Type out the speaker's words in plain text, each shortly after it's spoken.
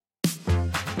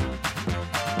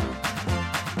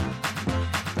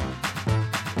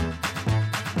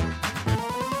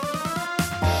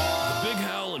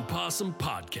Possum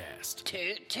Podcast.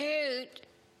 Toot, toot.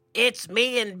 It's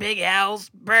me and Big Al's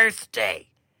birthday.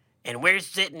 And we're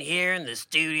sitting here in the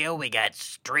studio. We got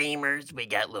streamers. We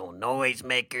got little noise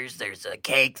makers. There's a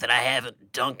cake that I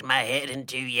haven't dunked my head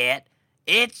into yet.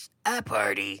 It's a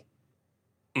party.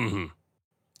 Mm-hmm.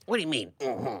 What do you mean,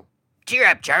 mm-hmm? Cheer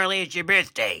up, Charlie. It's your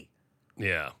birthday.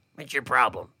 Yeah. What's your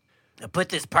problem? Now put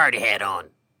this party hat on.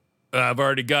 I've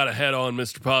already got a hat on,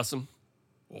 Mr. Possum.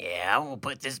 Yeah, I will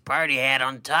put this party hat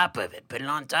on top of it. Put it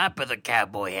on top of the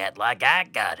cowboy hat like I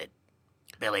got it.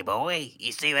 Billy boy,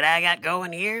 you see what I got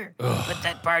going here? Ugh. Put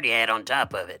that party hat on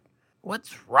top of it.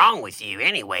 What's wrong with you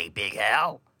anyway, Big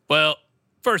Al? Well,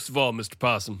 first of all, Mr.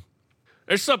 Possum,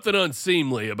 there's something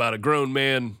unseemly about a grown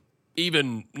man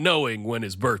even knowing when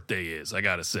his birthday is, I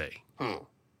gotta say.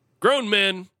 Grown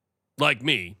men, like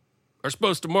me, are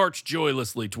supposed to march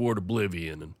joylessly toward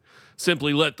oblivion and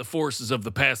simply let the forces of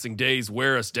the passing days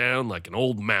wear us down like an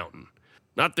old mountain.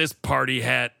 Not this party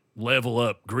hat, level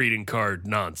up greeting card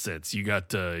nonsense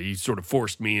you sort of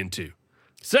forced me into.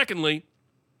 Secondly,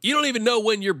 you don't even know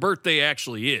when your birthday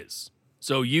actually is.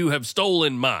 So you have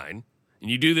stolen mine,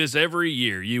 and you do this every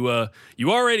year. You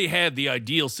already had the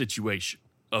ideal situation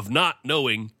of not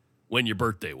knowing when your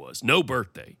birthday was. No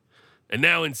birthday. And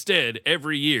now instead,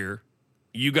 every year,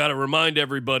 you got to remind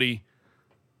everybody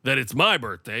that it's my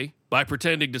birthday by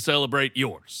pretending to celebrate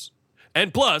yours.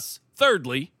 And plus,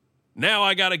 thirdly, now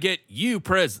I got to get you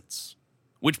presents,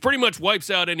 which pretty much wipes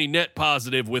out any net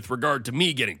positive with regard to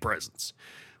me getting presents.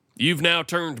 You've now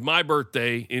turned my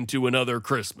birthday into another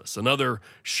Christmas, another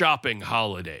shopping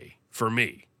holiday for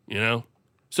me, you know?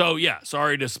 So, yeah,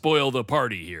 sorry to spoil the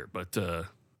party here, but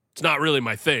it's not really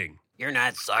my thing. You're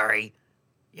not sorry,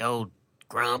 you old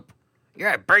grump.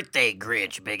 You're a birthday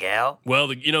Grinch, Big Al. Well,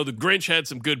 the Grinch had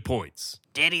some good points.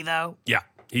 Did he, though? Yeah,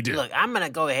 he did. Look, I'm going to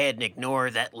go ahead and ignore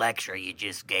that lecture you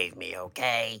just gave me,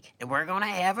 okay? And we're going to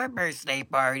have our birthday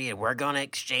party, and we're going to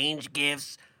exchange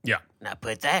gifts. Yeah. Now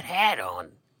put that hat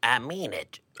on. I mean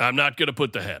it. I'm not going to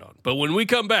put the hat on. But when we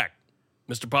come back,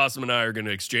 Mr. Possum and I are going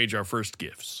to exchange our first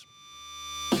gifts.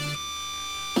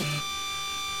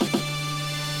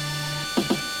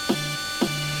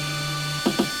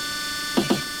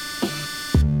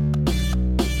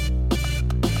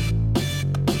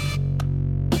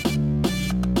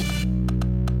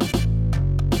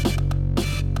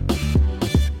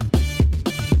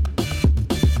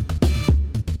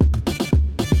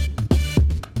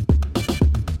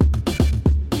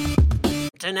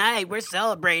 Tonight, we're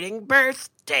celebrating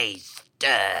birthday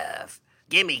stuff.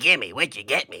 Gimme, what you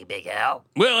get me, Big Al?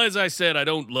 Well, as I said, I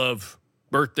don't love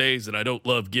birthdays and I don't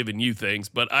love giving you things,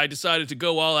 but I decided to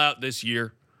go all out this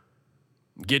year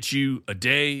and get you a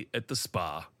day at the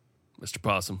spa, Mr.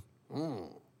 Possum.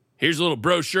 Here's a little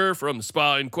brochure from the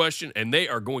spa in question, and they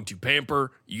are going to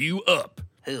pamper you up.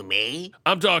 Who, me?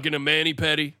 I'm talking a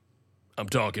mani-pedi. I'm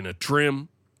talking a trim.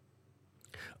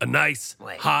 A nice,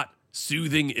 hot,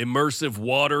 soothing, immersive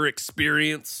water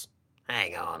experience.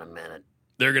 Hang on a minute.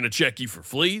 They're going to check you for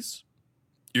fleas.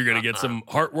 You're going to get some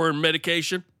heartworm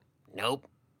medication. Nope.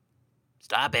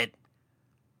 Stop it.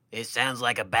 It sounds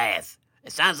like a bath.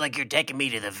 It sounds like you're taking me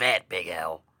to the vet, Big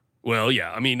Al. Well,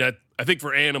 yeah. I mean, I think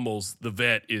for animals, the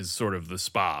vet is sort of the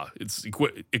spa. It's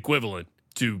equivalent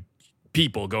to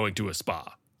people going to a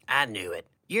spa. I knew it.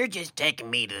 You're just taking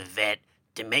me to the vet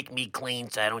to make me clean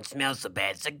so I don't smell so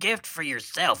bad. It's a gift for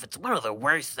yourself. It's one of the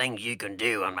worst things you can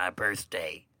do on my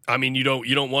birthday. I mean, you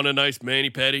don't want a nice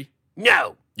mani-pedi?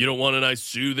 No. You don't want a nice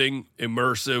soothing,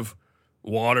 immersive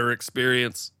water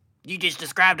experience? You just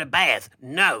described a bath.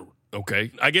 No.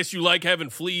 Okay. I guess you like having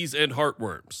fleas and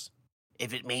heartworms.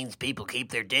 If it means people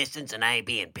keep their distance and I ain't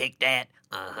being picked at,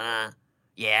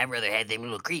 yeah, I'd rather have them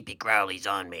little creepy crawlies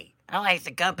on me. I like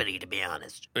the company, to be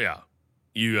honest. Yeah.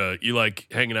 You like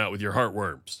hanging out with your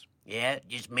heartworms. Yeah,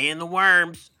 just me and the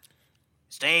worms.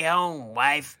 Stay home,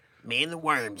 wife. Me and the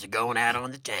worms are going out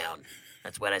on the town.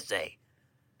 That's what I say.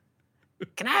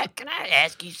 Can I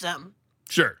ask you something?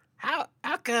 Sure. How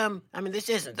come, I mean, this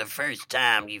isn't the first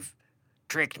time you've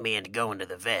tricked me into going to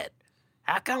the vet.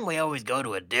 How come we always go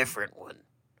to a different one?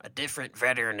 A different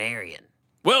veterinarian?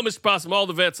 Well, Mr. Possum, all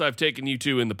the vets I've taken you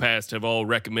to in the past have all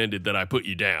recommended that I put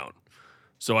you down.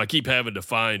 So I keep having to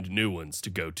find new ones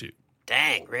to go to.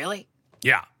 Dang, really?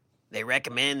 Yeah. They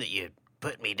recommend that you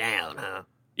put me down, huh?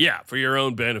 Yeah, for your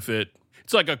own benefit.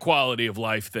 It's like a quality of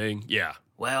life thing, yeah.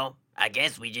 Well, I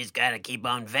guess we just gotta keep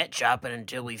on vet shopping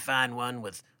until we find one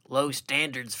with low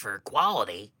standards for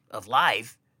quality of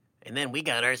life. And then we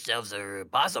got ourselves a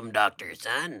possum doctor,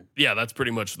 son. Yeah, that's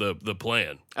pretty much the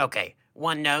plan. Okay,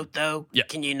 one note, though. Yeah.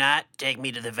 Can you not take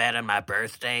me to the vet on my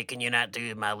birthday? Can you not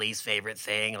do my least favorite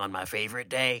thing on my favorite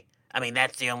day? I mean,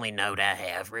 that's the only note I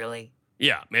have, really.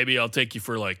 Yeah, maybe I'll take you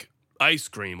for, like, ice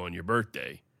cream on your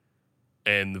birthday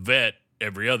and the vet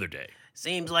every other day.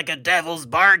 Seems like a devil's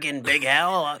bargain, Big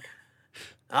Al.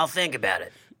 I'll think about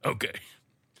it. Okay.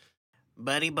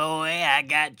 Buddy boy, I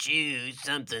got you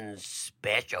something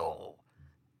special.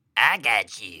 I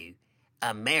got you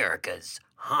America's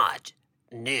hot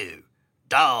new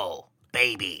doll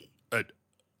baby.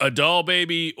 A doll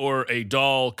baby or a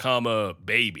doll, comma,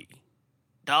 baby?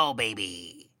 Doll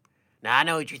baby. Now, I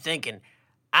know what you're thinking.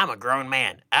 I'm a grown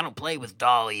man. I don't play with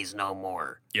dollies no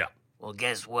more. Yeah. Well,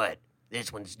 guess what?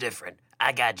 This one's different.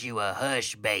 I got you a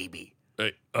hush baby.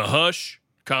 A hush,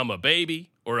 comma,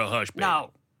 baby, or a hush baby?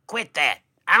 No, quit that.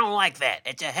 I don't like that.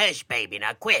 It's a hush baby.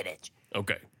 Now quit it.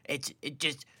 Okay. It's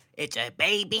a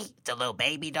baby. It's a little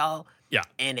baby doll. Yeah.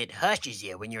 And it hushes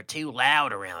you when you're too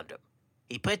loud around him.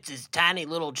 He puts his tiny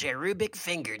little cherubic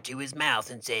finger to his mouth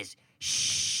and says,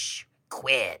 "Shh,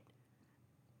 quit.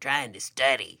 Trying to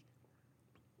study."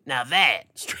 Now that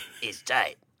is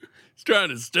tight. He's trying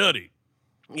to study.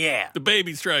 Yeah. The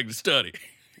baby's trying to study.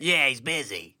 Yeah, he's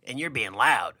busy, and you're being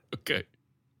loud. Okay.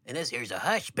 And this here's a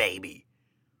hush baby.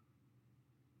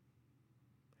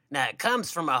 Now, it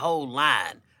comes from a whole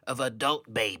line of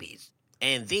adult babies,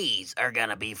 and these are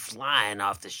gonna be flying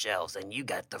off the shelves, and you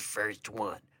got the first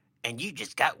one, and you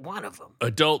just got one of them.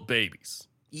 Adult babies.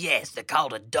 Yes, they're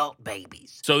called adult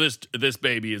babies. So this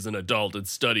baby is an adult. It's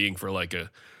studying for like an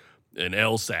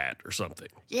LSAT or something.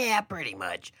 Yeah, pretty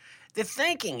much. The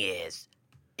thinking is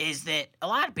that a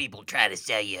lot of people try to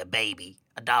sell you a baby,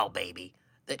 a doll baby,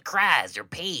 that cries or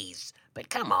pees, but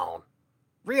come on.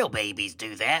 Real babies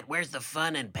do that. Where's the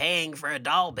fun in paying for a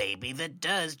doll baby that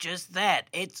does just that?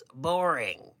 It's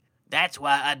boring. That's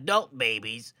why adult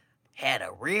babies had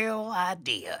a real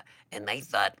idea, and they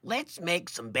thought, let's make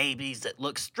some babies that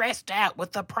look stressed out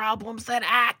with the problems that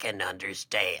I can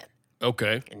understand.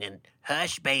 Okay. And then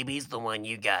Hush Baby's the one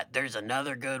you got. There's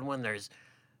another good one. There's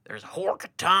Hork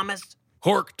Thomas.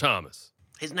 Hork Thomas.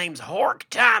 His name's Hork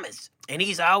Thomas, and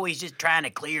he's always just trying to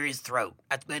clear his throat.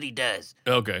 That's what he does.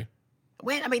 Okay.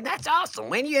 That's awesome.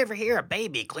 When you ever hear a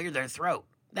baby clear their throat?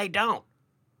 They don't.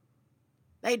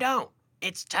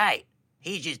 It's tight.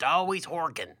 He's just always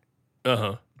horking.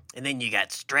 Uh-huh. And then you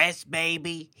got Stress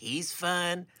Baby. He's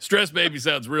fun. Stress baby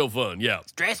sounds real fun, yeah.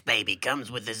 Stress Baby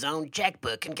comes with his own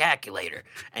checkbook and calculator,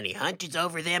 and he hunches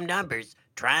over them numbers,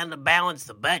 trying to balance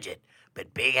the budget.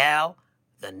 But Big Al,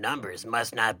 the numbers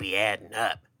must not be adding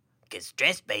up, because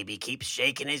Stress Baby keeps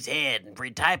shaking his head and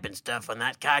retyping stuff on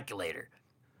that calculator.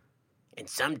 And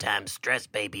sometimes Stress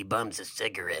Baby bums a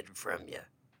cigarette from you.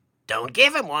 Don't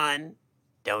give him one.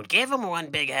 Don't give him one,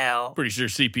 Big Al. Pretty sure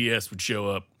CPS would show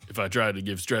up if I tried to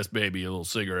give Stress Baby a little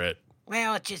cigarette.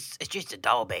 Well, it's just a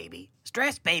doll baby.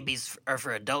 Stress babies are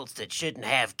for adults that shouldn't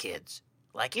have kids,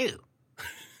 like you.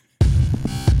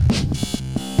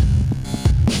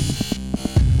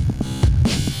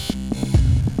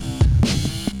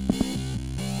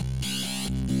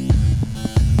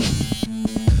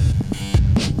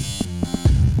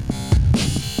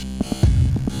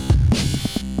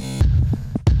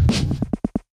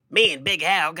 Me and Big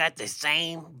Hal got the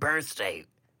same birthday.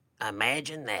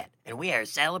 Imagine that. And we are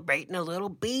celebrating a little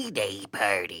B-Day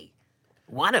party.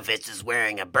 One of us is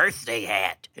wearing a birthday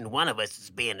hat, and one of us is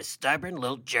being a stubborn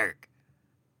little jerk.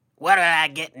 What do I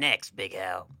get next, Big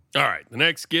Hal? All right, the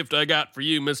next gift I got for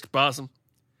you, Mr. Possum,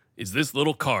 is this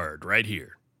little card right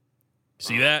here.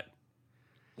 See that?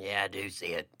 Yeah, I do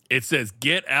see it. It says,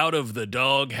 "Get out of the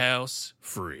doghouse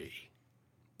free."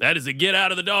 That is a get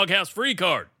out of the doghouse free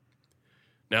card.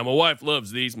 Now, my wife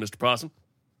loves these, Mr. Possum.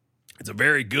 It's a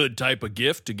very good type of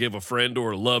gift to give a friend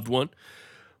or a loved one.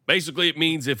 Basically, it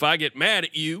means if I get mad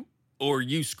at you or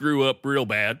you screw up real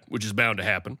bad, which is bound to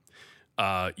happen,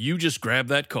 you just grab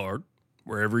that card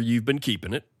wherever you've been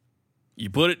keeping it. You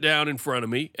put it down in front of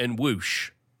me and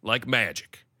whoosh, like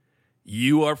magic.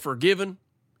 You are forgiven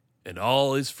and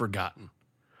all is forgotten.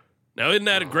 Now, isn't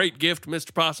that a great gift,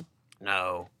 Mr. Possum?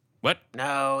 No. What?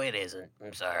 No, it isn't.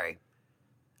 I'm sorry.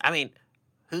 I mean,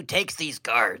 who takes these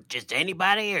cards? Just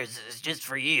anybody, or is it just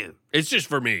for you? It's just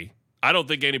for me. I don't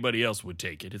think anybody else would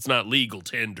take it. It's not legal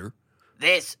tender.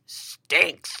 This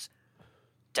stinks.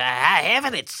 To high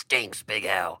heaven, it stinks, Big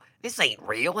Al. This ain't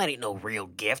real. It ain't no real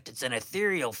gift. It's an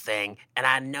ethereal thing, and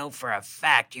I know for a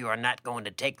fact you are not going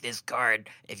to take this card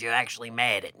if you're actually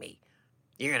mad at me.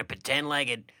 You're going to pretend like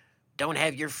it don't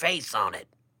have your face on it.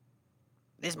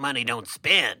 This money don't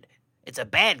spend. It's a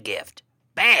bad gift.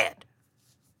 Bad.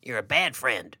 You're a bad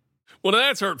friend. Well,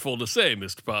 that's hurtful to say,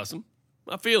 Mr. Possum.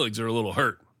 My feelings are a little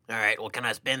hurt. All right, well, can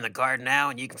I spend the card now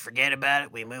and you can forget about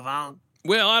it? We move on?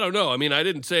 Well, I don't know. I mean, I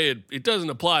didn't say it. It doesn't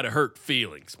apply to hurt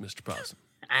feelings, Mr. Possum.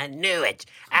 I knew it.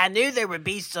 I knew there would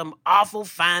be some awful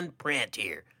fine print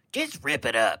here. Just rip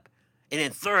it up and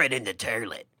then throw it in the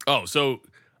toilet. Oh, so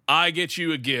I get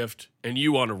you a gift and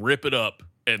you want to rip it up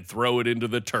and throw it into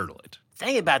the turtlet.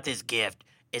 Thing about this gift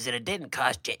is that it didn't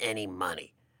cost you any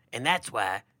money, and that's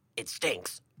why it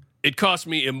stinks. It cost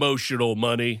me emotional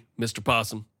money, Mr.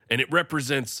 Possum, and it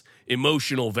represents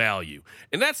emotional value.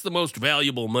 And that's the most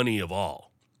valuable money of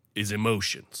all, is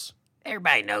emotions.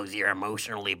 Everybody knows you're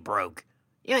emotionally broke.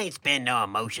 You ain't spend no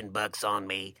emotion bucks on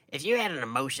me. If you had an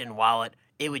emotion wallet,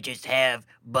 it would just have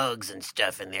bugs and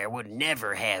stuff in there. It would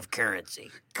never have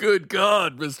currency. Good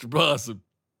God, Mr. Possum.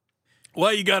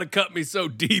 Why you gotta cut me so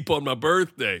deep on my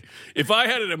birthday? If I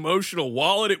had an emotional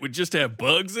wallet, it would just have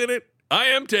bugs in it? I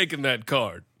am taking that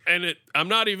card. And I'm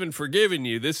not even forgiving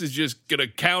you. This is just gonna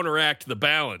counteract the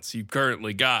balance you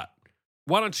currently got.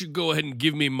 Why don't you go ahead and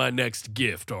give me my next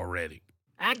gift already?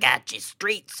 I got you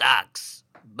street socks,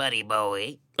 buddy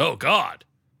boy. Oh, God.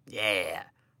 Yeah.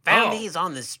 Found these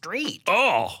on the street.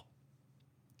 Oh.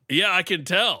 Yeah, I can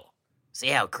tell. See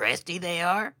how crusty they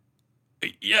are?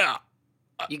 Yeah.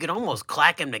 You could almost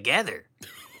clack them together.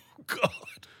 God.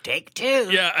 Take two.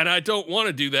 Yeah, and I don't want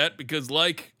to do that because,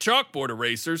 like chalkboard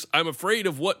erasers, I'm afraid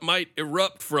of what might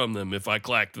erupt from them if I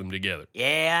clacked them together.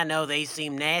 Yeah, I know they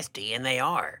seem nasty, and they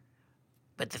are.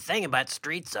 But the thing about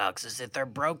street socks is that they're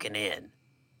broken in.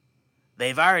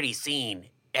 They've already seen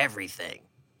everything.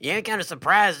 You ain't gonna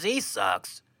surprise these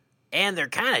socks. And they're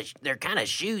kind of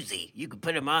shoesy. You can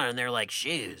put them on and they're like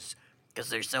shoes because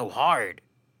they're so hard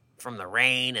from the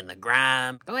rain and the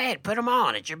grime. Go ahead, put them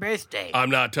on. It's your birthday. I'm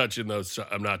not touching those.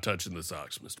 I'm not touching the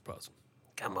socks, Mr. Possum.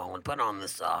 Come on, put on the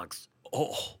socks.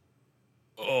 Oh.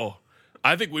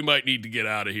 I think we might need to get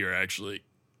out of here, actually.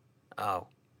 Oh.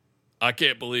 I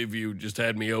can't believe you just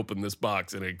had me open this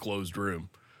box in a closed room.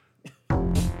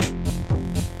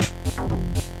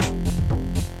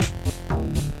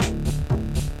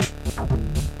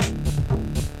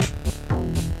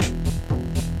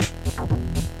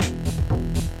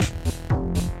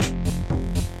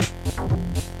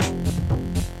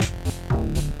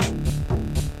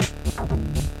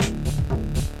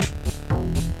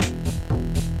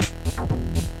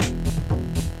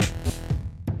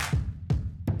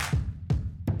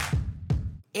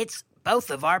 It's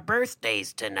both of our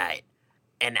birthdays tonight,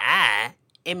 and I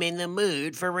am in the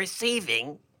mood for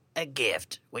receiving a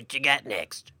gift. What you got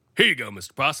next? Here you go,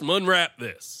 Mr. Possum. Unwrap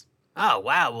this. Oh,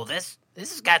 wow. Well, this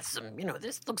has got some,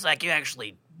 this looks like you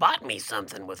actually bought me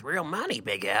something with real money,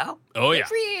 Big Al. Oh, Good yeah.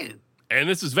 for you. And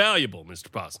this is valuable,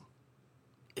 Mr. Possum.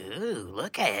 Ooh,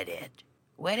 look at it.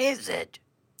 What is it?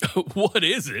 What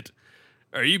is it?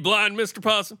 Are you blind, Mr.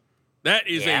 Possum? That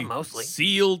is mostly.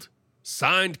 Sealed,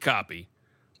 signed copy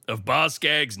of Boz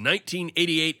Scaggs'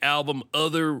 1988 album,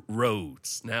 Other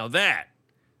Roads. Now that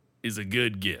is a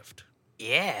good gift.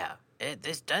 Yeah,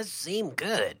 this does seem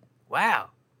good. Wow.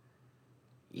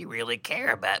 You really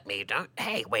care about me, don't...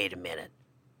 Hey, wait a minute.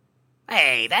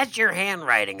 Hey, that's your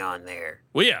handwriting on there.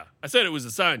 Well, yeah, I said it was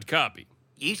a signed copy.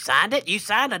 You signed it? You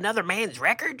signed another man's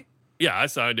record? Yeah, I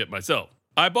signed it myself.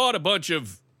 I bought a bunch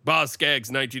of Boz Scaggs'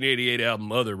 1988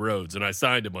 album, Other Roads, and I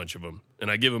signed a bunch of them,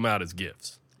 and I give them out as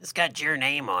gifts. It's got your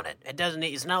name on it.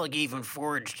 It's not like you even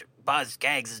forged Boz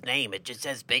Scaggs' name. It just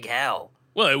says Big Hal.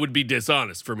 Well, it would be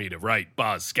dishonest for me to write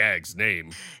Boz Scaggs'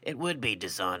 name. It would be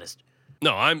dishonest.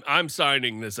 No, I'm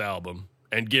signing this album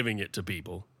and giving it to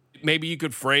people. Maybe you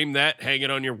could frame that, hang it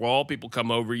on your wall. People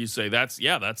come over, you say, that's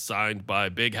signed by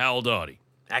Big Hal Doughty.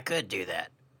 I could do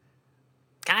that.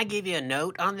 Can I give you a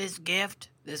note on this gift?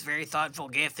 This very thoughtful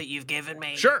gift that you've given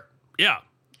me? Sure. Yeah.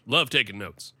 Love taking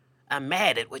notes. I'm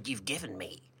mad at what you've given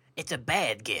me. It's a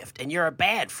bad gift, and you're a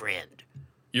bad friend.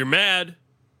 You're mad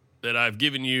that I've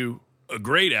given you a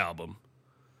great album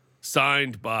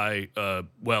signed by,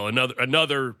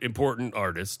 another important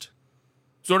artist,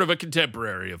 sort of a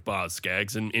contemporary of Boz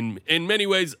Scaggs, and in many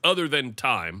ways, other than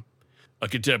time, a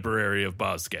contemporary of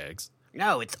Boz Scaggs.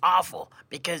 No, it's awful,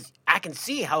 because I can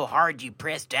see how hard you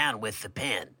press down with the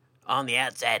pen on the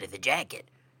outside of the jacket.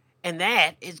 And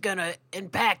that is going to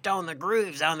impact on the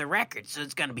grooves on the record, so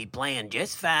it's going to be playing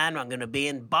just fine. I'm going to be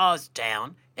in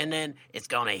Boztown, and then it's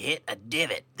going to hit a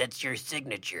divot that's your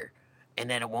signature, and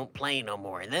then it won't play no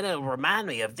more. And then it'll remind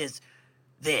me of this,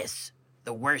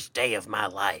 the worst day of my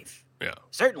life. Yeah.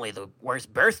 Certainly the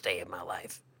worst birthday of my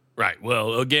life. Right.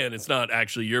 Well, again, it's not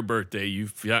actually your birthday. You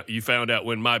found out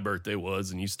when my birthday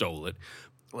was, and you stole it.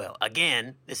 Well,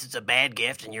 again, this is a bad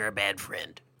gift, and you're a bad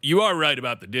friend. You are right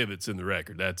about the divots in the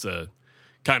record. That's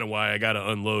kind of why I got to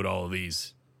unload all of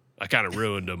these. I kind of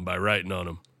ruined them by writing on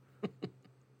them.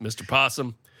 Mr.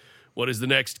 Possum, What is the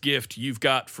next gift you've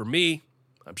got for me?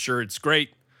 I'm sure it's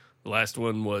great. The last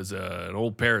one was an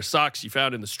old pair of socks you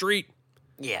found in the street.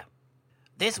 Yeah.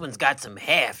 This one's got some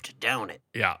heft, don't it?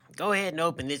 Yeah. Go ahead and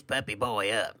open this puppy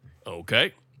boy up.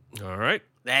 Okay. All right.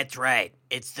 That's right.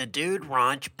 It's the Dude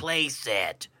Ranch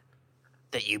playset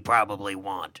that you probably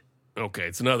want. Okay,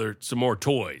 it's some more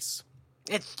toys.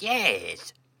 It's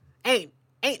yes.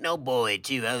 Ain't no boy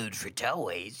too old for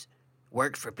toys.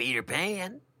 Worked for Peter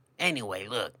Pan. Anyway,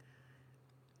 look.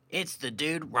 It's the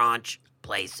Dude Ranch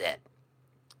playset.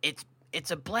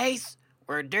 It's a place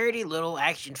where dirty little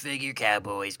action figure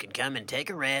cowboys can come and take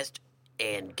a rest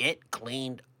and get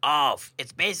cleaned off.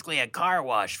 It's basically a car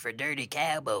wash for dirty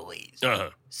cowboys. Uh-huh.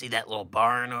 See that little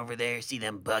barn over there? See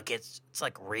them buckets? It's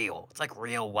like real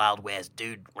Wild West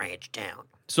Dude Ranch town.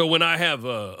 So when I have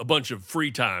a bunch of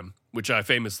free time, which I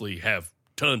famously have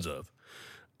tons of,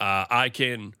 I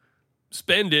can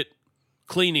spend it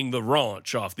cleaning the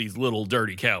ranch off these little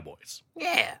dirty cowboys.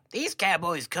 Yeah, these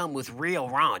cowboys come with real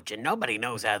ranch, and nobody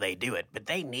knows how they do it, but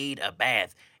they need a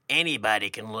bath. Anybody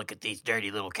can look at these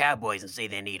dirty little cowboys and say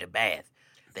they need a bath.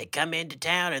 They come into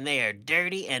town, and they are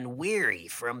dirty and weary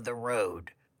from the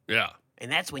road. Yeah. And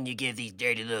that's when you give these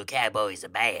dirty little cowboys a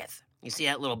bath. You see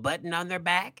that little button on their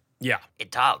back? Yeah.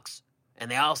 It talks. And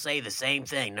they all say the same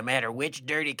thing, no matter which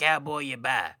dirty cowboy you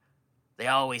buy. They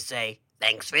always say,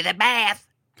 "Thanks for the bath.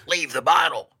 Leave the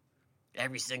bottle."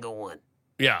 Every single one.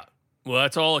 Yeah. Well,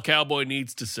 that's all a cowboy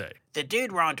needs to say. The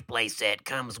Dude Ranch playset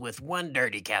comes with one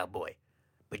dirty cowboy,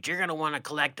 but you're going to want to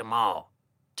collect them all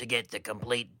to get the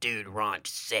complete Dude Ranch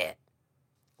set.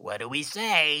 What do we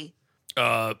say?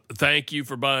 Thank you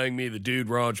for buying me the Dude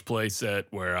Ranch playset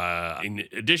where, in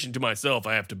addition to myself,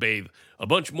 I have to bathe a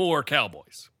bunch more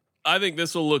cowboys. I think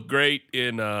this will look great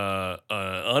in an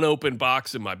unopened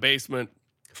box in my basement.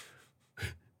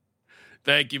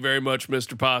 Thank you very much,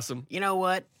 Mr. Possum. You know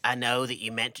what? I know that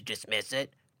you meant to dismiss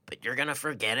it, but you're going to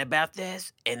forget about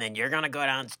this, and then you're going to go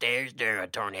downstairs during a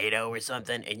tornado or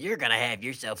something, and you're going to have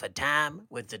yourself a time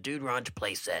with the Dude Ranch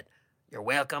playset. You're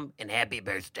welcome, and happy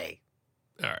birthday.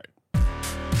 All right.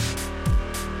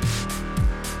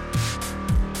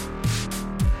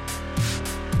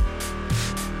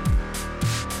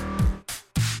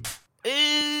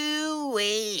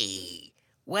 Ooh-wee.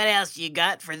 What else you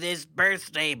got for this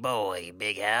birthday boy,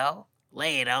 Big Al?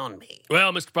 Lay it on me.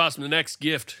 Well, Mr. Possum, the next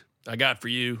gift I got for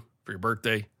you for your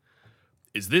birthday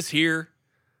is this here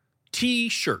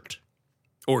T-shirt,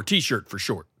 or T-shirt for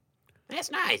short. That's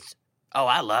nice. Oh,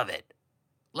 I love it.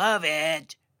 Love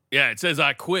it. Yeah, it says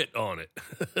I quit on it.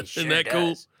 It sure Isn't that does.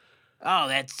 cool? Oh,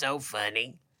 that's so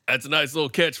funny. That's a nice little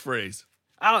catchphrase.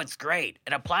 Oh, it's great.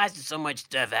 It applies to so much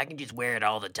stuff. I can just wear it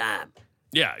all the time.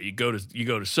 Yeah, you go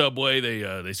to Subway,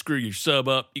 they screw your sub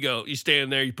up. You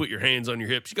stand there, you put your hands on your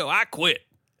hips, you go, I quit.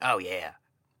 Oh, yeah.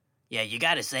 Yeah, you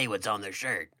got to say what's on their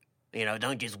shirt. You know,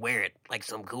 don't just wear it like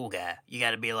some cool guy. You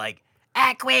got to be like,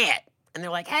 I quit. And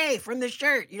they're like, hey, from the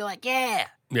shirt. You're like, yeah.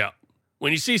 Yeah.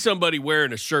 When you see somebody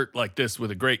wearing a shirt like this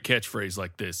with a great catchphrase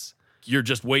like this, you're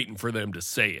just waiting for them to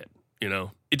say it, you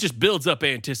know? It just builds up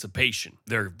anticipation.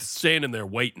 They're standing there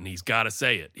waiting. He's got to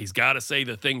say it. He's got to say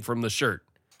the thing from the shirt.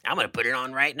 I'm going to put it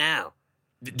on right now.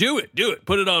 Do it.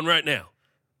 Put it on right now.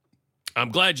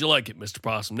 I'm glad you like it, Mr.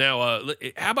 Possum. Now,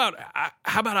 how about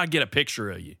I get a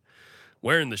picture of you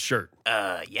wearing the shirt?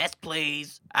 Yes,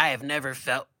 please. I have never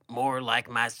felt more like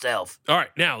myself. All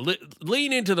right, now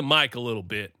lean into the mic a little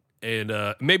bit and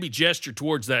maybe gesture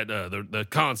towards that the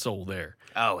console there.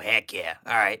 Oh, heck yeah.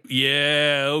 All right.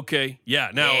 Yeah, okay. Yeah,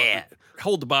 now Yeah.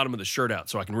 Hold the bottom of the shirt out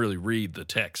so I can really read the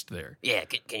text there. Yeah,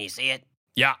 can you see it?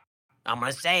 Yeah. I'm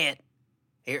going to say it.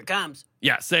 Here it comes.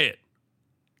 Yeah, say it.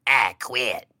 I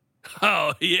quit.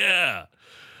 Oh, yeah.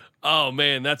 Oh,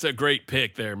 man, that's a great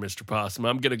pick there, Mr. Possum.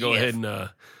 I'm going to go ahead and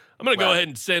go ahead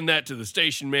and send that to the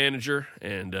station manager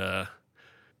and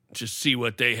just see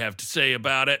what they have to say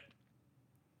about it.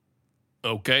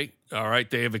 Okay. All right.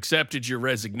 They have accepted your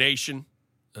resignation.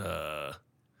 My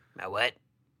what?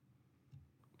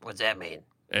 What's that mean?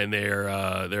 And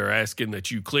they're asking that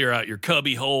you clear out your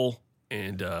cubby hole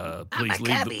and please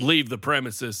leave the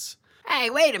premises. Hey,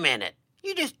 wait a minute.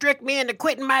 You just tricked me into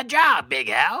quitting my job, Big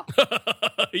Al.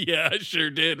 Yeah, I sure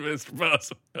did, Mr.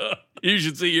 Possum. You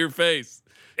should see your face.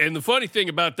 And the funny thing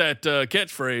about that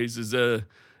catchphrase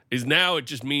is now it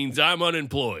just means I'm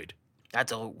unemployed.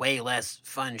 That's a way less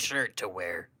fun shirt to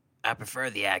wear. I prefer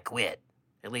the I quit.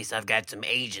 At least I've got some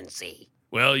agency.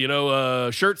 Well, you know,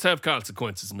 shirts have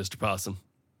consequences, Mr. Possum.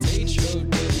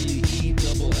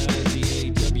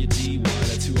 HOWELLGAWDY,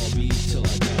 that's who I'll be till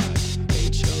I die.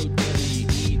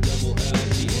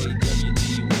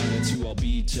 HOWELLGAWDY, that's who I'll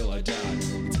be till I die.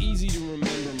 It's easy to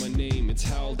remember my name, it's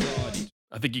Hal Dottie.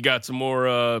 I think you got some more,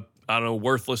 I don't know,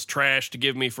 worthless trash to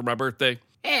give me for my birthday.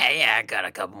 Yeah, I got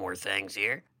a couple more things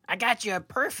here. I got you a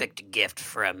perfect gift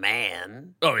for a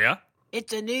man. Oh, yeah?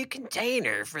 It's a new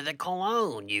container for the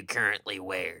cologne you currently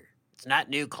wear. It's not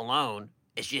new cologne,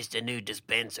 it's just a new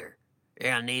dispenser.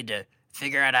 You're gonna need to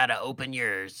figure out how to open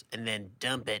yours and then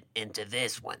dump it into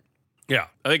this one. Yeah,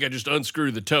 I think I just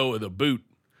unscrewed the toe of the boot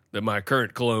that my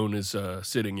current cologne is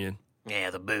sitting in. Yeah,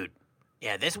 the boot.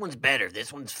 Yeah, this one's better.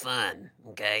 This one's fun,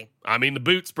 okay? I mean, the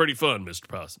boot's pretty fun, Mr.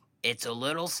 Possum. It's a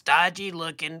little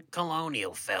stodgy-looking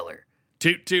colonial feller.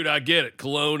 Toot, I get it.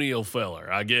 Colonial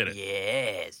feller, I get it.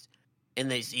 Yes.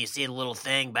 And you see the little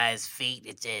thing by his feet?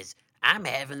 It says, I'm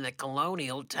having the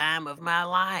colonial time of my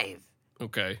life.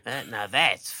 Okay. Now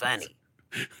that's funny.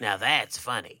 Now that's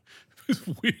funny.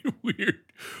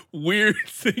 Weird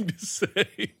thing to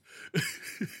say.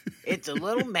 It's a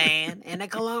little man in a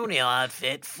colonial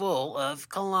outfit full of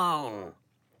cologne.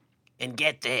 And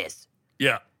get this.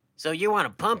 Yeah. So you want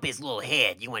to pump his little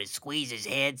head. You want to squeeze his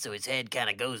head so his head kind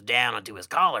of goes down onto his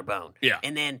collarbone. Yeah.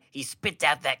 And then he spits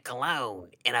out that cologne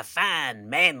in a fine,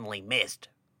 manly mist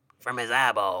from his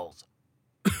eyeballs.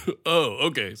 Oh,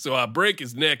 okay. So I break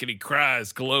his neck and he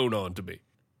cries cologne onto me.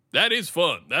 That is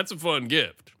fun. That's a fun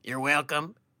gift. You're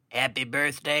welcome. Happy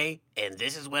birthday. And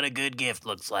this is what a good gift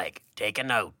looks like. Take a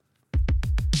note.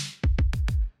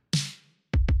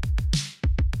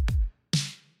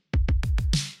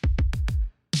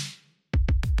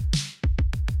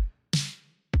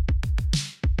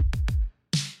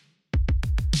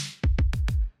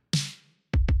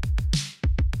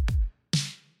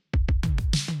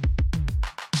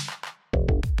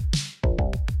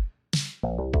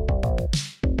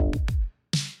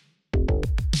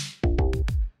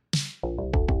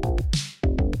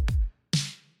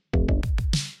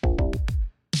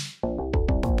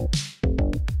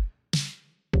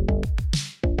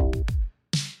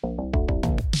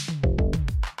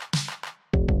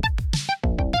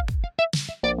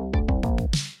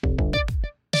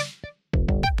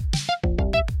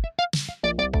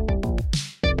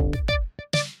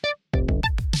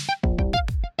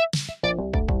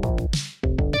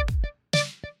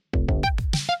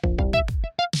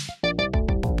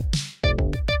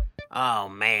 Oh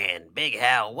man, Big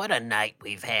Hal, what a night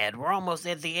we've had. We're almost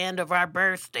at the end of our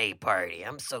birthday party.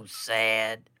 I'm so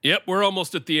sad. Yep, we're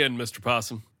almost at the end, Mr.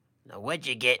 Possum. Now, what'd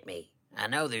you get me? I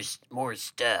know there's more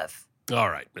stuff. All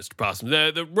right, Mr. Possum.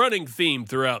 The running theme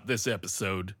throughout this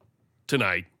episode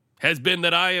tonight has been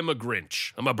that I am a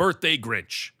Grinch. I'm a birthday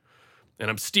Grinch. And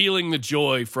I'm stealing the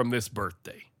joy from this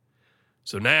birthday.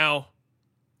 So now,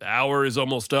 the hour is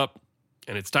almost up,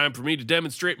 and it's time for me to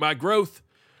demonstrate my growth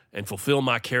and fulfill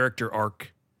my character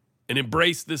arc and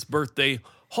embrace this birthday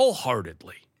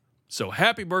wholeheartedly. So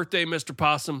happy birthday, Mr.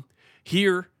 Possum.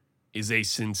 Here is a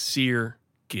sincere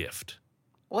gift.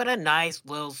 What a nice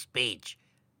little speech.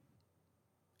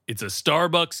 It's a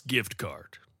Starbucks gift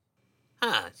card.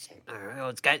 Huh. Well,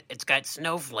 it's got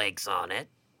snowflakes on it.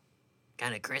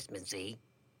 Kind of Christmassy.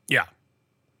 Yeah.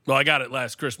 Well, I got it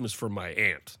last Christmas from my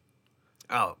aunt.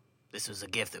 Oh, this was a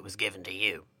gift that was given to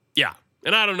you. Yeah.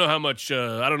 And I don't know how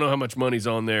much money's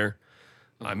on there.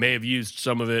 I may have used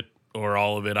some of it or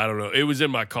all of it. I don't know. It was in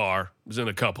my car. It was in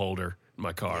a cup holder in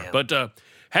my car. Yeah. But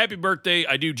happy birthday.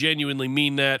 I do genuinely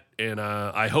mean that. And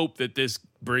I hope that this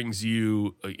brings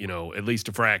you, at least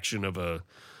a fraction of a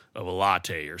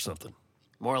latte or something.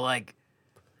 More like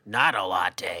not a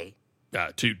latte.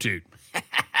 Toot.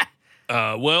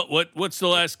 Well, what's the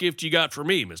last gift you got for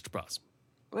me, Mr. Possum?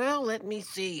 Well, let me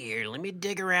see here. Let me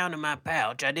dig around in my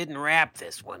pouch. I didn't wrap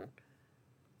this one.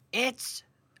 It's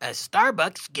a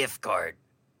Starbucks gift card.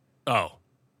 Oh.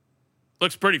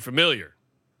 Looks pretty familiar.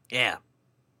 Yeah.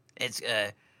 It's,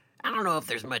 I don't know if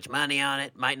there's much money on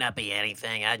it. Might not be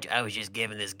anything. I was just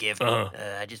given this gift.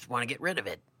 I just want to get rid of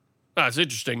it. Oh, it's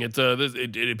interesting. It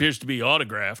appears to be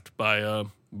autographed by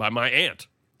my aunt.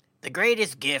 The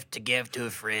greatest gift to give to a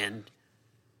friend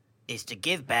is to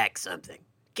give back something.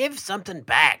 Give something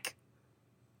back,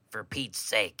 for Pete's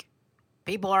sake.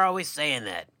 People are always saying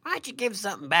that. Why don't you give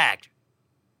something back?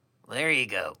 Well, there you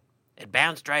go. It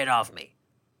bounced right off me.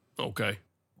 Okay.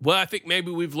 Well, I think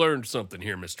maybe we've learned something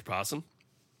here, Mr. Possum.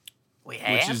 We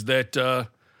have? Which is that,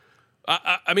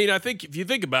 I think if you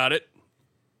think about it,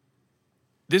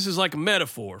 this is like a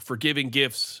metaphor for giving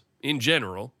gifts in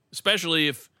general, especially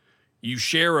if you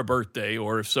share a birthday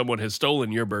or if someone has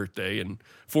stolen your birthday and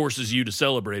forces you to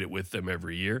celebrate it with them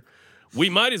every year. We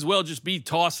might as well just be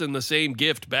tossing the same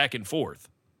gift back and forth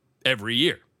every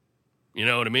year. You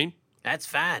know what I mean? That's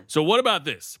fine. So what about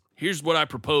this? Here's what I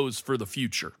propose for the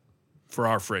future, for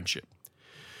our friendship,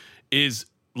 is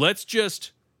let's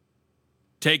just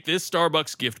take this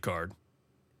Starbucks gift card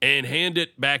and hand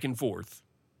it back and forth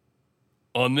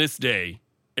on this day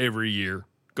every year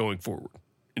going forward,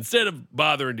 instead of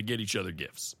bothering to get each other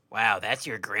gifts. Wow, that's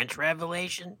your Grinch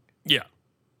revelation? Yeah.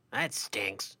 That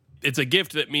stinks. It's a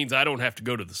gift that means I don't have to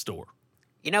go to the store.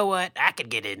 You know what? I could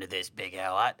get into this, Big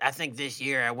Al. I think this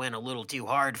year I went a little too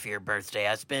hard for your birthday.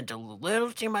 I spent a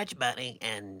little too much money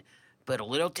and put a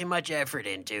little too much effort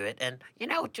into it. And,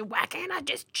 why can't I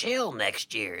just chill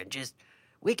next year and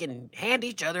we can hand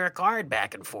each other a card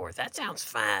back and forth? That sounds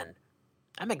fine.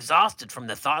 I'm exhausted from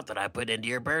the thought that I put into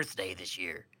your birthday this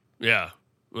year. Yeah.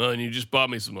 Well, and you just bought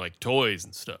me some, toys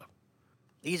and stuff.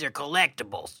 These are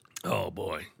collectibles. Oh,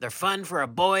 boy. They're fun for a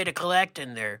boy to collect,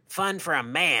 and they're fun for a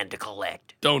man to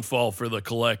collect. Don't fall for the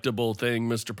collectible thing,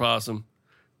 Mr. Possum.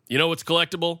 You know what's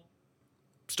collectible?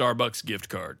 Starbucks gift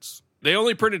cards. They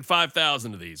only printed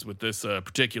 5,000 of these with this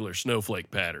particular snowflake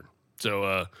pattern.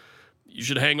 So you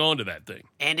should hang on to that thing.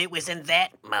 And it was in that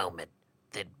moment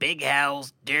that Big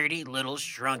Hal's dirty little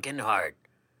shrunken heart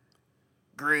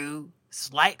grew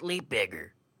slightly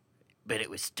bigger, but it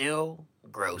was still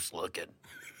gross looking.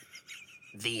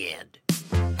 The end.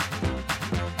 The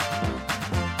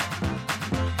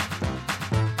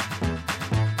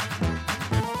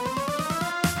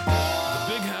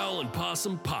Big Hal and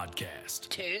Possum Podcast.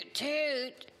 Toot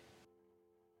toot.